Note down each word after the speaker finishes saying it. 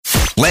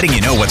letting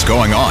you know what's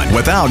going on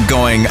without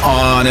going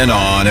on and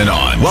on and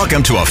on.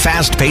 Welcome to a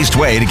fast-paced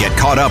way to get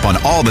caught up on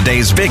all the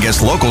day's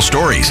biggest local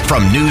stories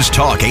from News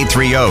Talk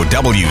 830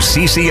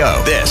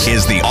 WCCO. This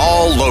is the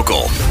All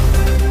Local.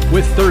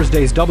 With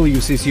Thursday's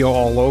WCCO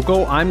All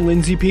Local, I'm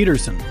Lindsey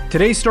Peterson.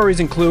 Today's stories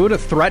include a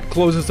threat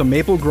closes a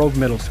Maple Grove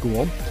Middle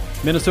School,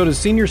 Minnesota's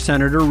senior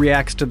senator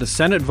reacts to the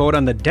Senate vote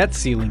on the debt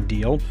ceiling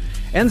deal,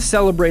 and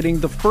celebrating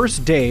the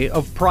first day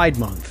of Pride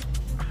Month.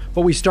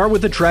 But we start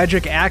with a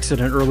tragic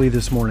accident early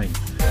this morning.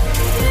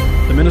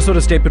 The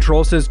Minnesota State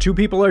Patrol says 2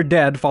 people are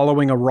dead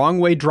following a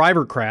wrong-way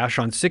driver crash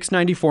on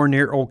 694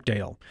 near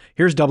Oakdale.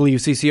 Here's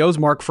WCCO's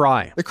Mark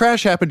Fry. The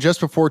crash happened just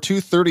before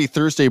 2:30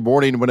 Thursday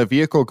morning when a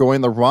vehicle going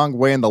the wrong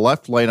way in the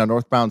left lane on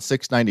northbound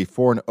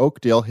 694 in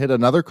Oakdale hit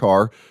another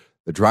car.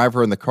 The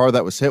driver in the car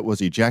that was hit was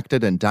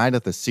ejected and died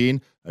at the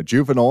scene. A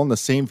juvenile in the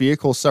same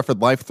vehicle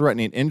suffered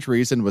life-threatening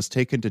injuries and was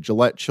taken to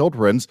Gillette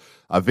Children's.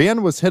 A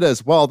van was hit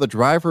as well. The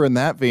driver in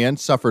that van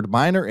suffered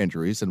minor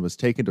injuries and was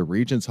taken to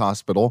Regions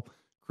Hospital.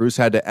 Crews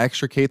had to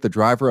extricate the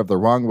driver of the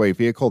wrong-way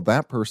vehicle.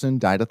 That person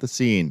died at the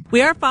scene.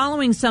 We are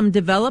following some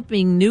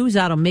developing news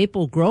out of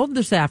Maple Grove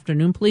this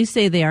afternoon. Police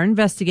say they are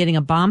investigating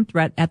a bomb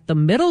threat at the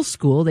middle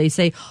school. They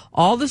say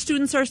all the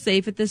students are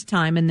safe at this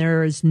time and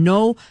there is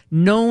no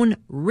known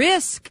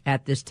risk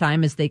at this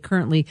time as they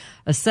currently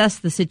assess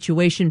the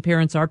situation.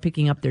 Parents are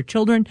picking up their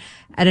children.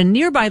 At a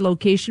nearby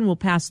location, we'll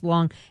pass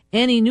along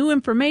any new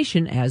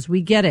information as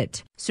we get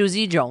it.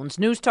 Susie Jones,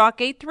 News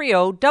Talk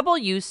 830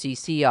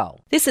 WCCO.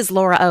 This is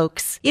Laura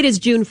Oakes. It is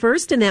June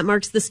 1st, and that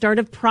marks the start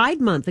of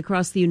Pride Month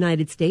across the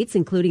United States,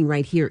 including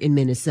right here in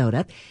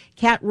Minnesota.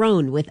 Kat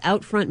Rohn with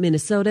Outfront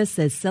Minnesota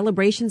says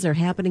celebrations are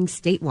happening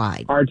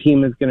statewide. Our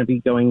team is going to be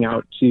going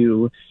out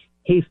to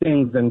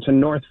Hastings and to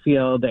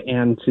Northfield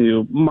and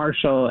to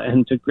Marshall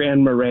and to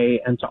Grand Marais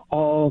and to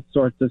all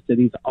sorts of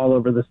cities all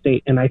over the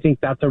state. And I think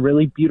that's a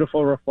really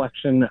beautiful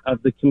reflection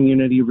of the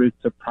community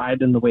roots of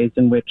Pride and the ways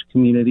in which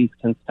communities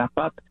can step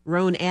up.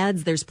 Rohn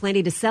adds there's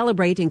plenty to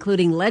celebrate,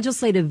 including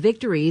legislative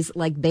victories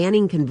like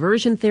banning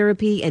conversion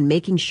therapy and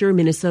making sure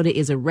Minnesota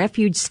is a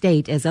refuge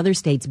state as other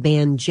states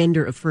ban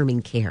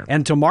gender-affirming care.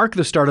 And to mark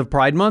the start of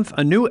Pride Month,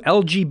 a new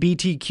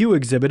LGBTQ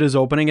exhibit is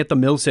opening at the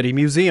Mill City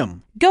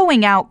Museum.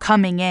 Going Out,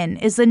 Coming In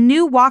is a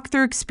new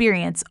walkthrough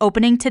experience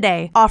opening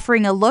today,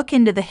 offering a look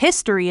into the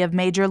history of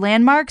major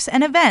landmarks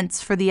and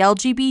events for the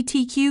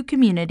LGBTQ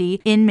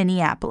community in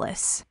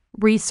Minneapolis.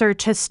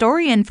 Research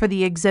historian for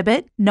the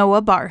exhibit,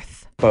 Noah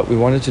Barth. But we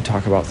wanted to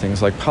talk about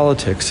things like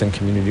politics and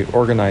community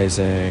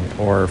organizing,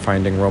 or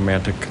finding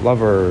romantic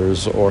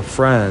lovers or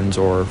friends,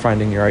 or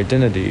finding your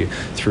identity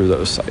through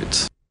those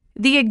sites.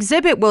 The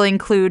exhibit will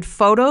include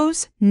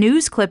photos,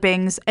 news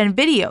clippings, and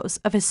videos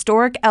of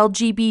historic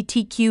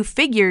LGBTQ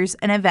figures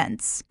and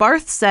events.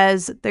 Barth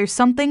says there's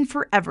something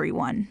for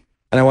everyone.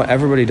 And I want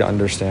everybody to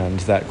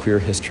understand that queer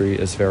history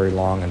is very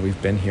long, and we've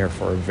been here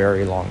for a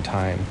very long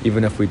time.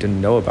 Even if we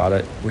didn't know about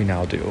it, we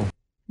now do.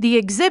 The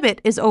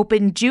exhibit is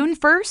open June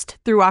 1st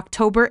through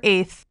October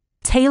 8th.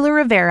 Taylor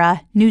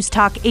Rivera, News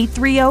Talk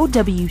 830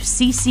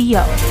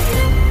 WCCO.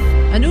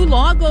 A new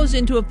law goes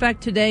into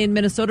effect today in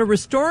Minnesota,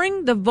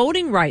 restoring the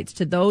voting rights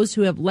to those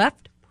who have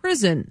left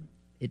prison.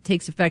 It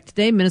takes effect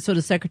today.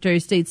 Minnesota Secretary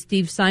of State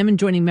Steve Simon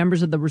joining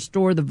members of the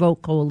Restore the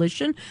Vote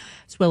Coalition,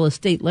 as well as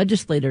state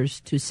legislators,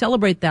 to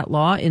celebrate that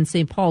law in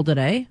St. Paul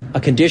today. A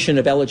condition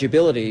of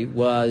eligibility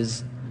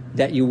was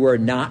that you were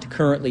not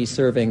currently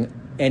serving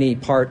any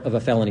part of a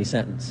felony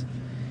sentence.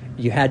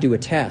 You had to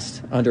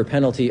attest under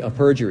penalty of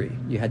perjury.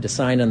 You had to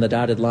sign on the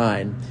dotted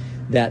line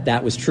that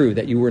that was true,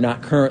 that you were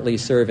not currently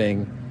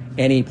serving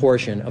any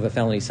portion of a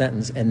felony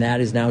sentence, and that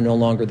is now no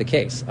longer the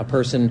case. A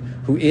person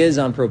who is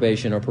on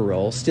probation or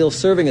parole, still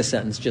serving a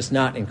sentence, just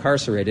not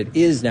incarcerated,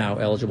 is now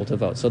eligible to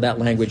vote. So that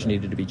language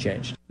needed to be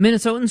changed.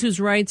 Minnesotans whose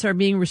rights are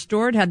being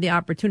restored had the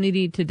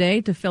opportunity today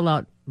to fill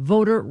out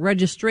voter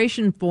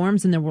registration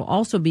forms, and there will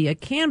also be a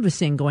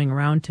canvassing going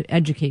around to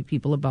educate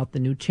people about the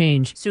new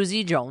change.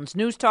 Susie Jones,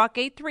 News Talk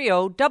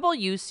 830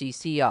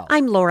 WCCO.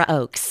 I'm Laura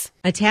Oakes.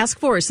 A task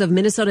force of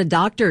Minnesota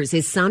doctors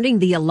is sounding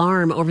the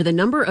alarm over the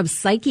number of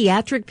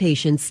psychiatric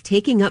patients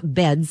taking up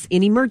beds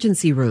in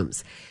emergency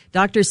rooms.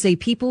 Doctors say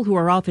people who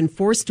are often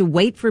forced to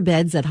wait for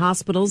beds at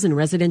hospitals and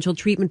residential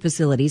treatment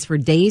facilities for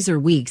days or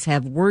weeks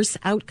have worse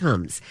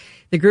outcomes.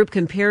 The group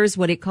compares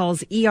what it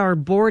calls ER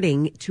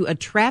boarding to a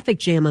traffic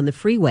jam on the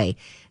freeway.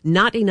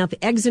 Not enough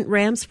exit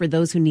ramps for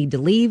those who need to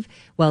leave,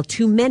 while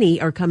too many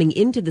are coming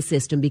into the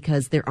system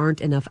because there aren't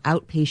enough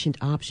outpatient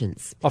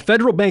options. A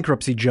federal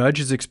bankruptcy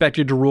judge is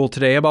expected to rule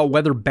today about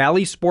whether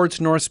Bally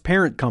Sports North's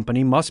parent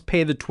company must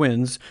pay the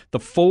Twins the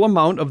full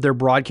amount of their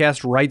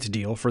broadcast rights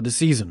deal for the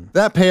season.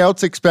 That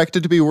payout's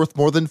expected to be worth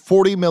more than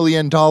 $40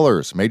 million.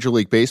 Major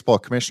League Baseball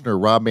Commissioner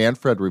Rob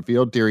Manfred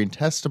revealed during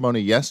testimony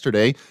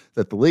yesterday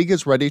that the league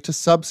is ready to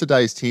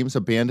subsidize teams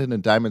abandoned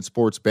in Diamond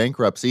Sports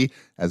bankruptcy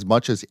as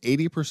much as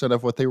 80%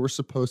 of what they were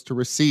supposed to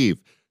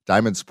receive.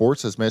 Diamond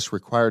Sports has missed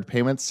required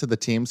payments to the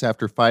teams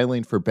after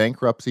filing for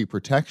bankruptcy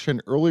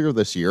protection earlier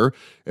this year.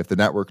 If the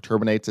network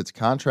terminates its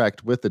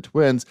contract with the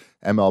Twins,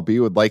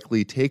 MLB would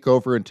likely take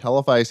over and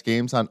televise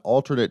games on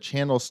alternate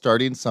channels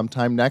starting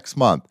sometime next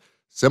month,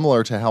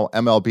 similar to how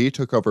MLB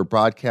took over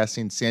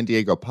broadcasting San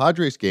Diego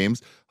Padres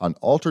games on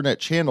alternate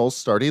channels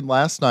starting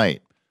last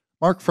night.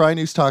 Mark Fry,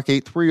 News Talk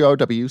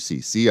 830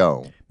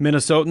 WCCO.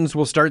 Minnesotans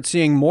will start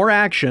seeing more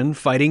action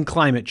fighting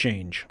climate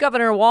change.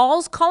 Governor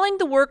Walz calling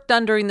the work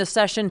done during the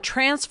session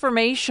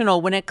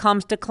transformational when it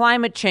comes to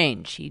climate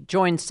change. He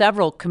joined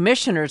several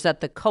commissioners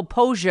at the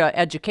Koposia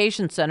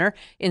Education Center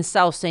in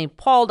South St.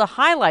 Paul to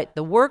highlight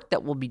the work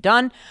that will be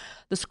done.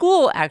 The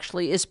school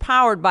actually is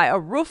powered by a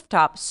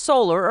rooftop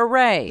solar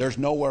array. There's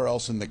nowhere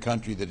else in the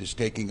country that is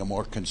taking a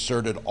more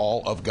concerted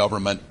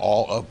all-of-government,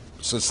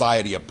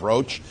 all-of-society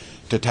approach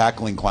to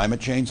tackling climate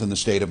change than the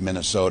state of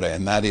Minnesota,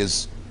 and that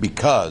is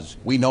because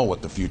we know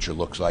what the future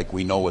looks like.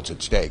 We know what's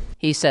at stake.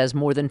 He says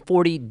more than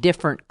 40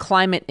 different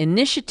climate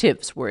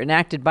initiatives were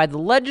enacted by the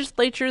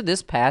legislature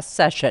this past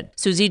session.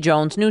 Susie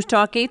Jones, News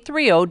Talk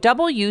 830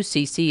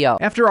 WCCO.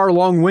 After our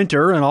long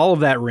winter and all of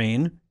that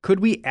rain,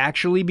 could we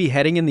actually be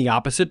heading in the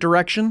opposite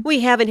direction? We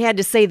haven't had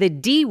to say the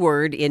D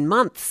word in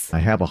months. I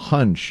have a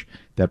hunch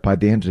that by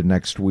the end of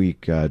next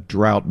week,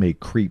 drought may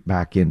creep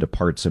back into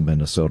parts of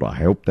Minnesota. I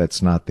hope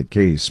that's not the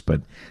case,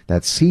 but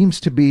that seems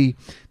to be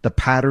the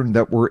pattern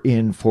that we're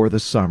in for the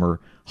summer,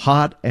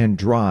 hot and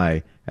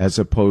dry as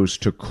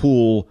opposed to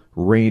cool,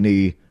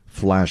 rainy,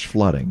 flash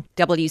flooding.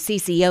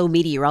 WCCO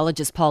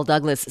meteorologist Paul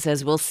Douglas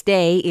says we'll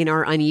stay in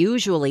our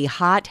unusually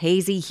hot,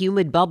 hazy,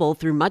 humid bubble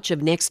through much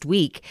of next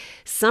week.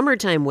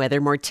 Summertime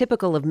weather more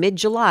typical of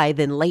mid-July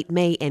than late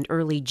May and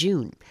early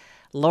June.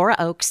 Laura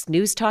Oakes,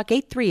 News Talk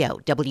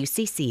 830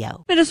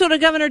 WCCO. Minnesota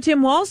Governor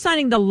Tim Walz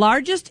signing the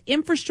largest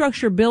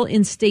infrastructure bill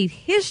in state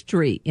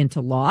history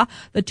into law.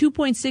 The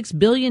 $2.6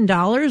 billion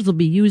will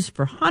be used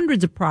for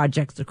hundreds of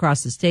projects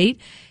across the state,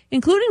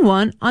 including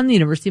one on the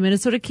University of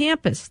Minnesota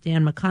campus.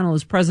 Dan McConnell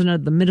is president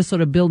of the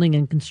Minnesota Building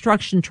and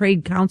Construction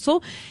Trade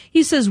Council.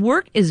 He says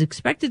work is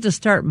expected to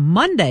start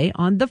Monday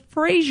on the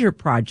Fraser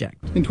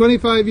project. In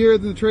 25 years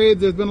in the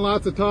trades, there's been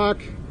lots of talk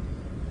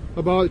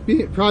about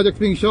projects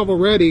being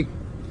shovel-ready,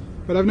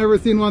 but I've never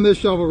seen one this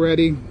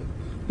shovel-ready.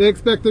 They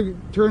expect to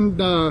turn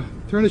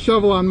a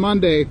shovel on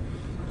Monday,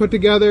 put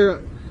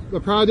together a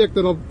project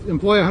that'll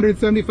employ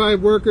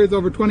 175 workers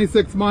over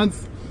 26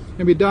 months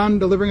and be done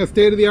delivering a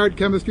state-of-the-art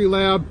chemistry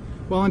lab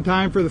well in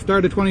time for the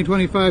start of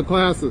 2025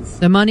 classes.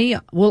 The money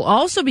will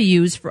also be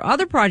used for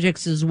other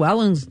projects as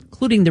well,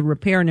 including the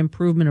repair and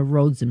improvement of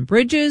roads and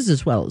bridges,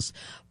 as well as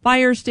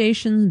fire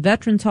stations,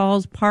 veterans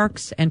halls,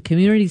 parks, and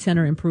community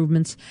center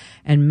improvements,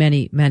 and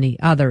many, many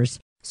others.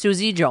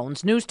 Susie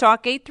Jones, News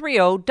Talk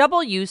 830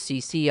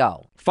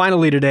 WCCO.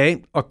 Finally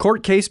today, a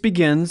court case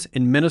begins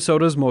in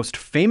Minnesota's most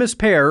famous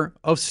pair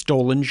of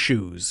stolen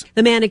shoes.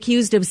 The man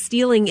accused of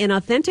stealing an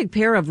authentic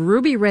pair of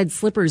ruby red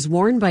slippers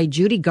worn by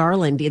Judy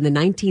Garland in the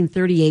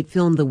 1938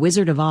 film The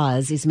Wizard of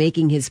Oz is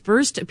making his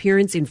first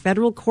appearance in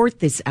federal court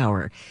this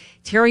hour.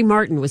 Terry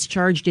Martin was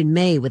charged in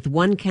May with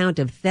one count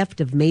of theft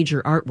of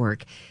major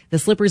artwork. The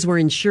slippers were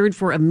insured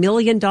for $1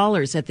 million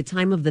at the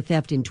time of the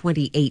theft in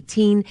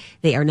 2018.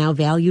 They are now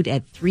valued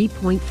at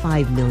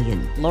 $3.5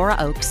 million. Laura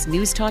Oakes,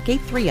 News Talk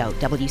 830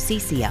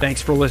 WCCO.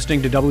 Thanks for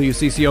listening to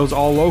WCCO's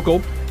All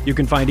Local. You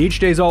can find each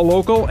day's All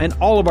Local and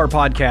all of our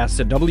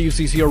podcasts at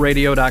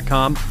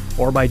WCCOradio.com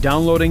or by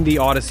downloading the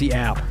Odyssey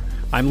app.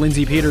 I'm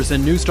Lindsey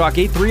Peterson, News Talk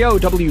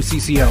 830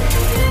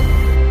 WCCO.